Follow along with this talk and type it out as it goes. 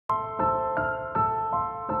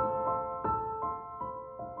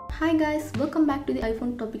Hi guys, welcome back to the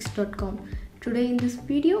iPhoneTopics.com. Today in this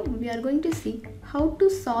video, we are going to see how to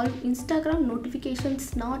solve Instagram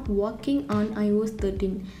notifications not working on iOS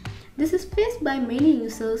 13. This is faced by many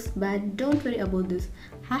users, but don't worry about this.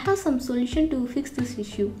 I have some solution to fix this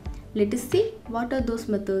issue. Let us see what are those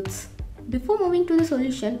methods. Before moving to the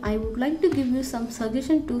solution, I would like to give you some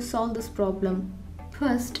suggestion to solve this problem.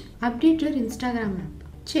 First, update your Instagram app.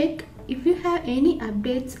 Check if you have any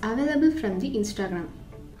updates available from the Instagram.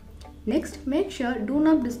 Next, make sure Do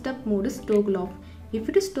Not Disturb mode is toggle off. If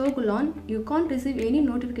it is toggle on, you can't receive any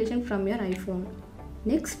notification from your iPhone.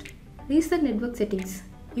 Next, reset network settings.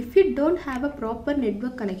 If you don't have a proper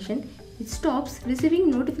network connection, it stops receiving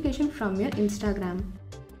notification from your Instagram.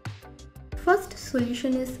 First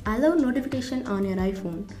solution is allow notification on your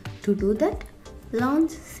iPhone. To do that, launch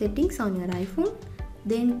settings on your iPhone,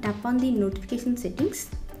 then tap on the notification settings.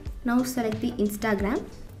 Now select the Instagram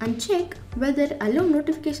and check whether allow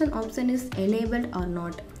notification option is enabled or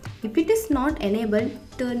not. If it is not enabled,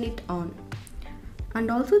 turn it on. And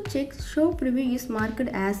also check show preview is marked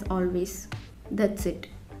as always. That's it.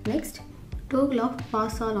 Next, toggle off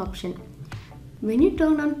pass all option. When you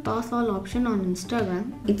turn on pass all option on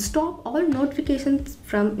Instagram, it stops all notifications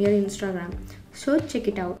from your Instagram. So check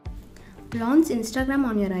it out. Launch Instagram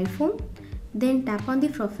on your iPhone, then tap on the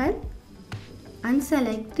profile and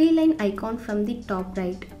select 3-line icon from the top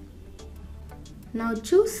right. Now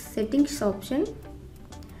choose settings option.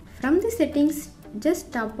 From the settings,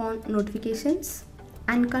 just tap on notifications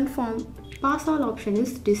and confirm pass all option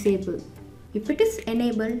is disabled. If it is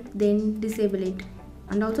enabled, then disable it.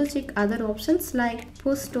 And also check other options like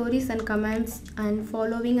post stories and comments and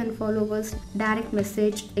following and followers, direct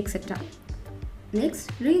message, etc. Next,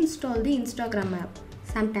 reinstall the Instagram app.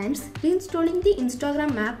 Sometimes reinstalling the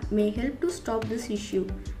Instagram app may help to stop this issue.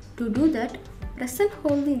 To do that, press and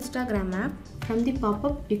hold the Instagram app. From the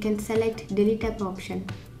pop-up, you can select delete app option.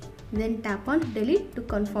 Then tap on delete to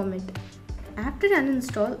confirm it. After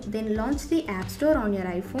uninstall, then launch the App Store on your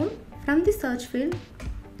iPhone. From the search field,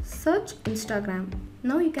 search Instagram.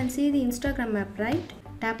 Now you can see the Instagram app, right?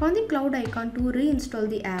 Tap on the cloud icon to reinstall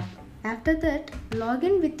the app. After that, log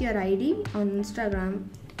in with your ID on Instagram.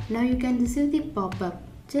 Now you can receive the pop-up.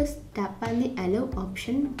 Just tap on the allow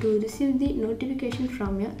option to receive the notification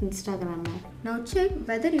from your Instagram app. Now check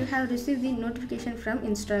whether you have received the notification from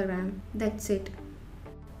Instagram. That's it.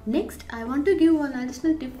 Next, I want to give one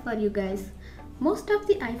additional tip for you guys. Most of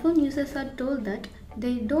the iPhone users are told that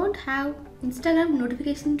they don't have Instagram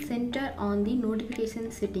notification center on the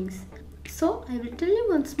notification settings. So I will tell you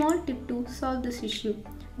one small tip to solve this issue.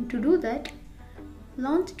 To do that,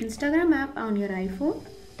 launch Instagram app on your iPhone.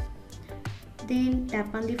 Then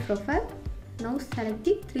tap on the profile. Now select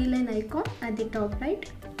the 3-line icon at the top right.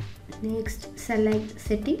 Next, select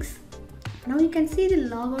settings. Now you can see the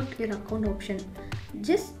log out your account option.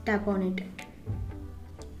 Just tap on it.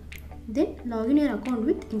 Then log in your account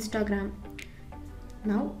with Instagram.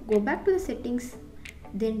 Now go back to the settings.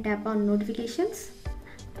 Then tap on notifications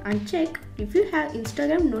and check if you have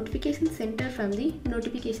Instagram notification center from the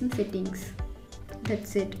notification settings.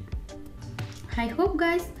 That's it. I hope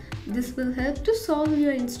guys this will help to solve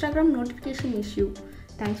your Instagram notification issue.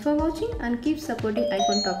 Thanks for watching and keep supporting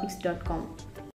iPhoneTopics.com.